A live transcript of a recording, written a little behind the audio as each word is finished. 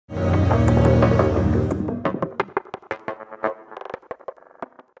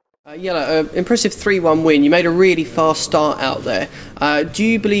Jelle, impressive 3-1 win. You made a really fast start out there. Do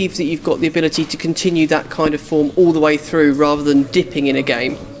you believe that you've got the ability to continue that kind of form all the way through rather than dipping in a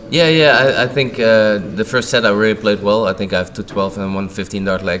game? Yeah. I think the first set I really played well. I think I have 2-12 and 1-15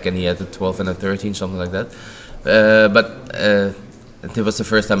 dart leg, and he had a 12 and a 13, something like that. It was the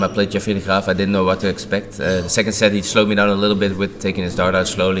first time I played Jeffrey de Graaf. I didn't know what to expect. The second set he slowed me down a little bit with taking his dart out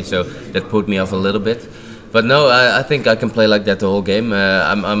slowly, so that put me off a little bit. But no, I think I can play like that the whole game.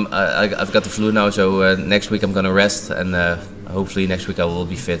 I've got the flu now, so next week I'm gonna rest, and hopefully next week I will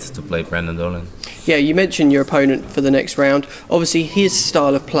be fit to play Brendan Dolan. Yeah, you mentioned your opponent for the next round. Obviously, his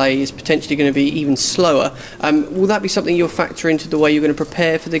style of play is potentially going to be even slower. Will that be something you'll factor into the way you're going to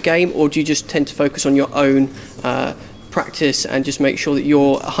prepare for the game, or do you just tend to focus on your own practice and just make sure that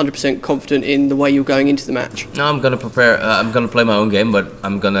you're 100% confident in the way you're going into the match? No, I'm gonna prepare. I'm gonna play my own game, but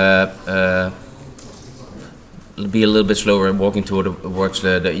I'm gonna be a little bit slower walking towards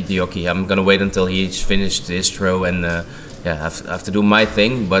the hockey. I'm gonna wait until he's finished his throw, and I have to do my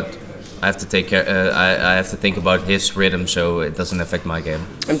thing, but I have to take care. I have to think about his rhythm so it doesn't affect my game.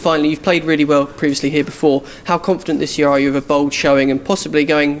 And finally, you've played really well previously here before. How confident this year are you of a bold showing and possibly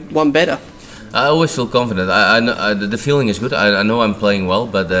going one better? I always feel confident. I know, the feeling is good. I know I'm playing well,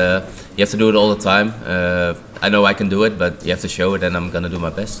 but you have to do it all the time. I know I can do it, but you have to show it, and I'm gonna do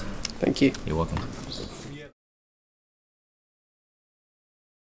my best. Thank you. You're welcome.